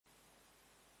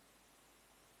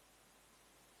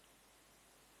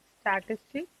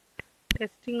Statistics,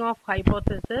 testing of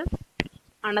hypothesis.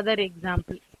 Another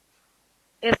example.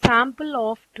 A sample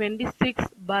of 26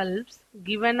 bulbs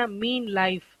given a mean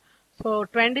life. So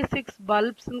 26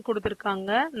 bulbs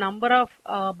கொடுத்திருக்காங்க. Number of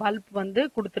bulb வந்து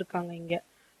கொடுத்திருக்காங்க இங்க.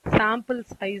 Sample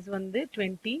size வந்து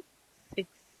 26.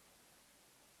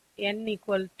 N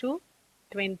equal to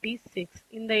 26.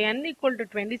 இந்த n equal to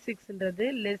 26 ன்றது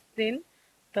less than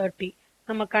 30.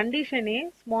 நம்ம கண்டிஷனே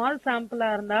small சாம்பிளா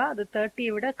இருந்தா அது 30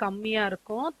 விட கம்மியா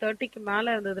இருக்கும். 30க்கு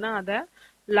மேல இருந்ததுன்னா அத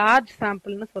லார்ஜ்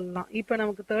சாம்பிள்னு சொல்லலாம். இப்போ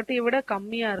நமக்கு 30 விட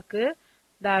கம்மியா இருக்கு.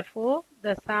 Therefore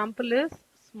the sample is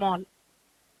small.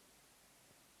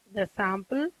 The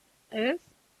sample is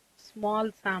small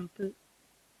sample.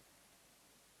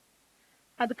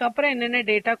 அதுக்கப்புறம் என்னென்ன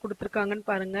டேட்டா கொடுத்துருக்காங்கன்னு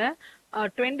பாருங்க.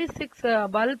 26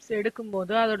 பல்ப்ஸ்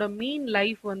எடுக்கும்போது அதோட மீன்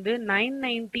லைஃப் வந்து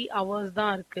 990 ஹவர்ஸ்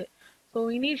தான் இருக்கு. ஸோ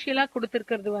இனிஷியலா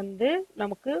கொடுத்துருக்கிறது வந்து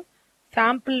நமக்கு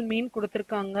சாம்பிள் மீன்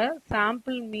கொடுத்துருக்காங்க.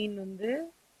 சாம்பிள் மீன் வந்து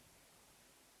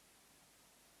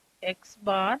X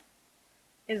bar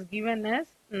is given as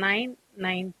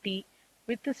 990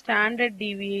 with standard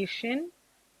deviation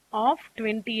of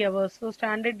 20 hours. So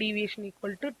standard deviation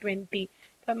equal to 20.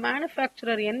 இப்போ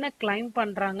மேனுஃபேக்சரர் என்ன கிளைம்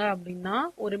பண்றாங்க அப்படின்னா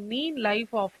ஒரு மீன்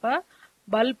லைஃப் ஆஃப் அ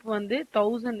பல்ப் வந்து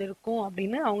 1000 இருக்கும்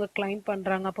அப்படின்னு அவங்க கிளைம்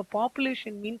பண்றாங்க. அப்போ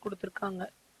பாப்புலேஷன் மீன் கொடுத்துருக்காங்க.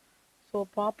 ஸோ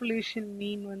பாப்புலேஷன்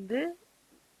மீன் வந்து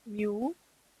மியூ,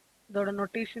 இதோட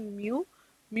நொட்டேஷன்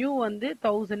மியூ வந்து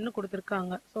 1000ன்னு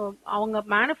கொடுத்துருக்காங்க. ஸோ அவங்க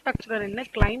மேனுஃபேக்சரர் என்ன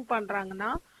கிளைம்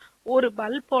பண்றாங்கன்னா ஒரு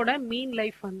பல்போட மீன்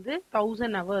லைஃப் வந்து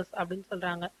 1000 ஹவர்ஸ் அப்படின்னு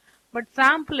சொல்றாங்க. பட்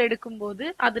சாம்பிள் எடுக்கும்போது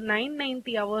அது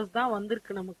 990 ஹவர்ஸ் தான்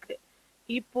வந்திருக்கு நமக்கு.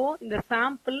 இப்போ இந்த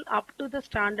sample up to the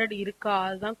standard இருக்கா,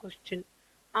 அதுதான் கொஸ்டின்.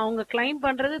 அவங்க கிளைம்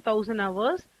பண்றது 1000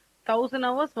 ஹவர்ஸ். 1000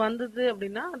 ஹவர்ஸ் வந்தது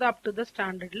அப்படின்னா அது அப் டு த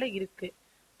ஸ்டாண்டர்ட்ல இருக்கு.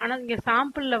 ஆனா இங்க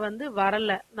சாம்பிள்ல வந்து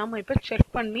வரல. நம்ம இப்ப செக்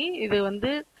பண்ணி இது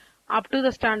வந்து அப் டு த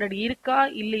ஸ்டாண்டர்ட் இருக்கா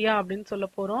இல்லையா அப்படின்னு சொல்ல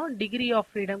போறோம். டிகிரி ஆஃப்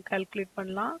ஃப்ரீடம் கால்குலேட்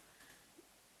பண்ணலாம்.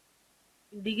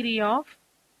 Degree of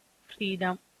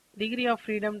freedom, degree of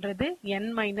ஃப்ரீடம்ன்றது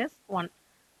n-1.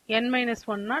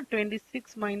 n-1னா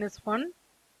 26 minus 1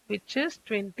 which is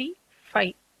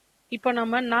 25. இப்போ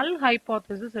நம்ம நல்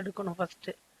ஹைபோதசிஸ் எடுக்கணும்.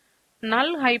 ஃபர்ஸ்ட்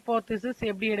நல் ஹைபோதசிஸ்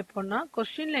எப்படி எடுப்போம்னா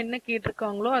கொஸ்டின்ல என்ன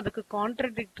கேட்டிருக்காங்களோ அதுக்கு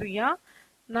கான்ட்ரடிக்டரியா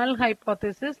நல்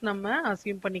ஹைபோதசிஸ் நம்ம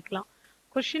அசியூம் பண்ணிக்கலாம்.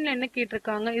 கொஸ்டின்ல என்ன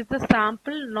கேட்டிருக்காங்க, is the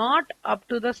sample not up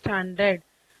to the standard,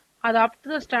 அது அப் டு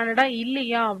த ஸ்டாண்டர்டா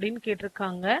இல்லையா அப்படின்னு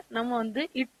கேட்டிருக்காங்க. நம்ம வந்து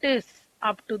it is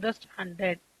up to the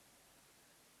standard,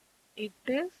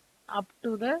 it is up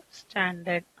to the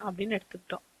standard அப்படின்னு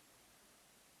எடுத்துக்கிட்டோம்.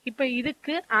 இப்ப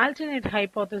இதுக்கு ஆல்டர்னேட்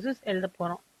ஹைபோதசிஸ் எழுத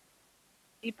போறோம்.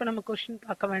 இப்ப நம்ம கொஸ்டின்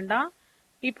பார்க்க வேண்டாம்.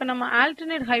 இப்ப நம்ம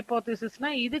ஆல்டர்னேட் ஹைபோதசிஸ்னா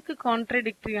இதுக்கு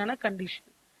கான்ட்ரடிக்டரியான கண்டிஷன்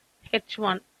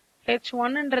H1.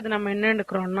 H1ன்றது நம்ம என்ன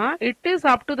எடுக்கிறோம்னா it is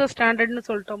up to the ஸ்டாண்டர்ட்னு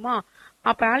சொல்லிட்டோமா.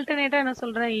 அப்ப ஆல்டர்னேட்டா என்ன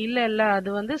சொல்றேன், இல்ல அது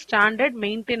வந்து ஸ்டாண்டர்ட்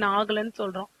மெயின்டைன் ஆகலன்னு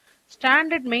சொல்றோம்.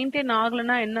 ஸ்டாண்டர்ட் மெயின்டைன்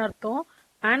ஆகலன்னா என்ன அர்த்தம்,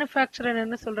 மேனுஃபேக்சரர்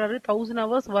என்ன சொல்றாரு 1000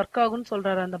 ஹவர்ஸ் ஒர்க் ஆகும்னு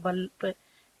சொல்றாரு அந்த பல்ப்.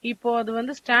 இப்போ அது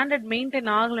வந்து ஸ்டாண்டர்ட்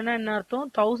மெயின்டைன் ஆகலைன்னா என்ன அர்த்தம்,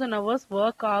 1000 ஹவர்ஸ்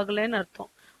ஒர்க் ஆகலைன்னு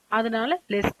அர்த்தம். அதனால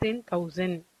லெஸ் தென்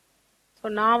 1000. ஸோ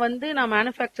நான்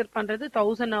மேனுஃபேக்சர் பண்றது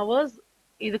 1000 ஹவர்ஸ்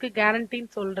இதுக்கு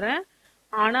கேரண்டின்னு சொல்றேன்.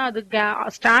 ஆனா அது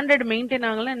ஸ்டாண்டர்ட் மெயின்டைன்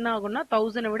ஆகலாம் என்ன ஆகும்னா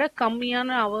 1000 விட கம்மியான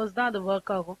ஹவர்ஸ் தான் அது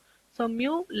ஒர்க் ஆகும். So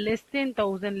mu less than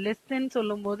 1000. Less than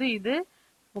சொல்லும் போது இது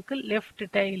நமக்கு லெஃப்ட்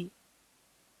டைல்.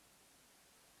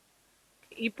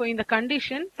 இப்போ இந்த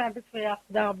கண்டிஷன் சாட்டிஸ்ஃபை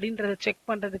ஆகுதா அப்படின்றத செக்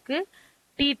பண்றதுக்கு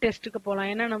டி டெஸ்ட்டுக்கு போகலாம்.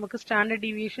 ஏன்னா நமக்கு ஸ்டாண்டர்ட்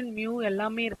டிவியேஷன் மியூ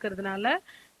எல்லாமே இருக்கிறதுனால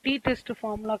டி டெஸ்ட்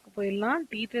ஃபார்முலாக்கு போயிடலாம்.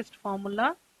 D test formula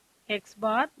X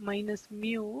bar minus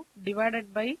mu divided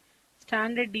by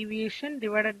standard deviation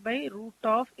divided by root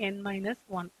of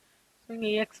n-1. So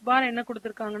இங்கே எக்ஸ் பார் என்ன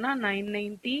கொடுத்துருக்காங்கன்னா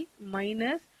 990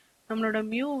 மைனஸ் நம்மளோட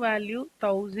mu value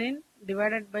 1000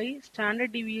 divided by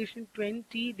standard deviation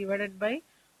 20 divided by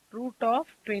root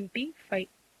of 25.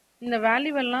 இந்த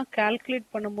value எல்லாம்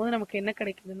calculate பண்ணும்போது நமக்கு என்ன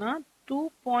கிடைக்குதுன்னா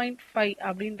 2.5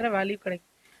 அப்படின்ற வேல்யூ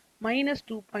கிடைக்கும். Minus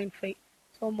 2.5.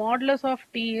 So modulus of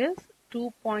D is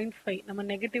 2.5. நம்ம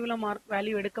நெகட்டிவ்ல மார்க்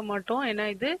வேல்யூ எடுக்க மாட்டோம், ஏன்னா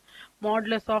இது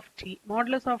modulus of D.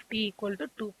 Modulus of D equal to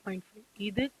 2.5.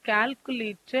 இது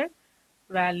கால்குலேட்டட்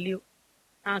வேல்யூ.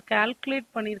 நான் கால்குலேட்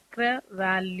பண்ணிருக்கிற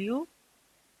வேல்யூ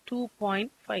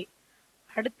 2.5.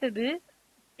 அடுத்தது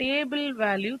டேபிள்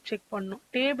வேல்யூ செக் பண்ணணும்.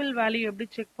 டேபிள் வேல்யூ எப்படி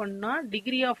செக் பண்ணா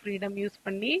டிகிரி ஆஃப் ஃப்ரீடம் யூஸ்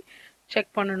பண்ணி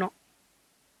செக் பண்ணணும்.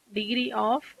 டிகிரி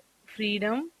ஆஃப்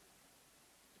ஃப்ரீடம்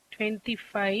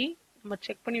 25 நம்ம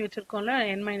செக் பண்ணி வச்சிருக்கோம்ல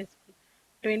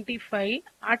n-25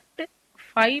 அட்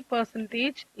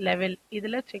 5% லெவல்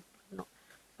இதுல செக் பண்ணணும்.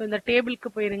 ஸோ இந்த டேபிளுக்கு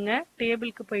போயிருங்க.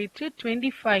 டேபிளுக்கு போயிட்டு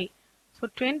 25. ஸோ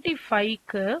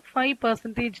 25க்கு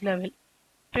 5% லெவல்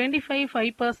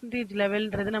 5%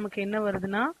 லெவல்ன்றது நமக்கு என்ன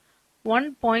வருதுன்னா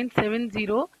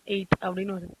 1.708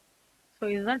 அப்படின்னு வருது. ஸோ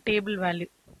இதுதான் table value.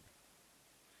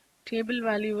 Table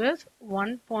value is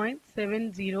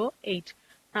 1.708.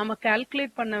 நாம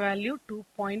கால்குலேட் பண்ண வேல்யூ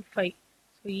 2.5.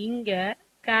 ஸோ இங்க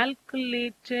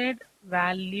calculated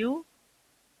value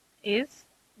is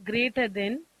greater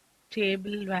than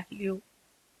table value.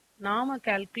 நாம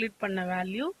கால்குலேட் பண்ண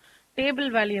வேல்யூ டேபிள்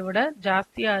வேல்யூ விட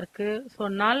ஜாஸ்தியா இருக்கு. ஸோ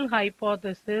நல்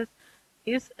ஹைபோதசிஸ்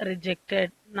இஸ்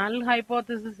ரிஜெக்டட். நல்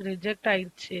ஹைபோதசிஸ் ரிஜெக்ட்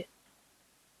ஆயிடுச்சு.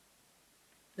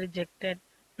 ரிஜெக்டட்.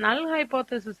 நல்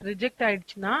ஹைபோதசிஸ் ரிஜெக்ட்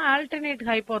ஆயிடுச்சுன்னா ஆல்டர்னேட்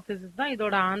ஹைபோதசிஸ் தான்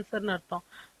இதோட ஆன்சர்னு அர்த்தம்.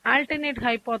 ஆல்டர்னேட்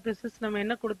ஹைபோதசிஸ் நம்ம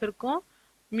என்ன கொடுத்திருக்கோம்?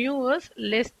 mu is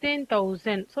less than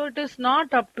 1000. So it is not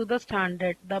up to the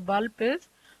standard. The bulb is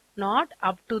not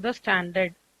up to the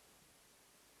standard.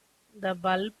 The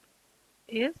bulb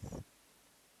is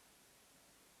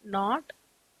not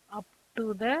up to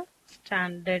the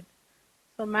standard.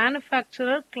 So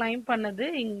manufacturer claim பண்ணது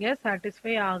இங்க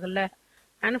satisfy ஆகல.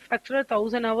 manufacturer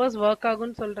 1000 hours work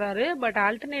ஆகும்னு சொல்றாரு. But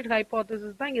alternate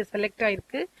hypothesis தான் இங்க select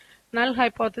ஆயிருக்கு. null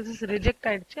hypothesis reject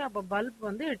ஆயிடுச்சு. அப்ப பல்ப்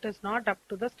வந்து it is not up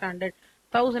to the standard.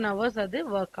 1000 hours அது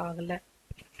work ஆகல.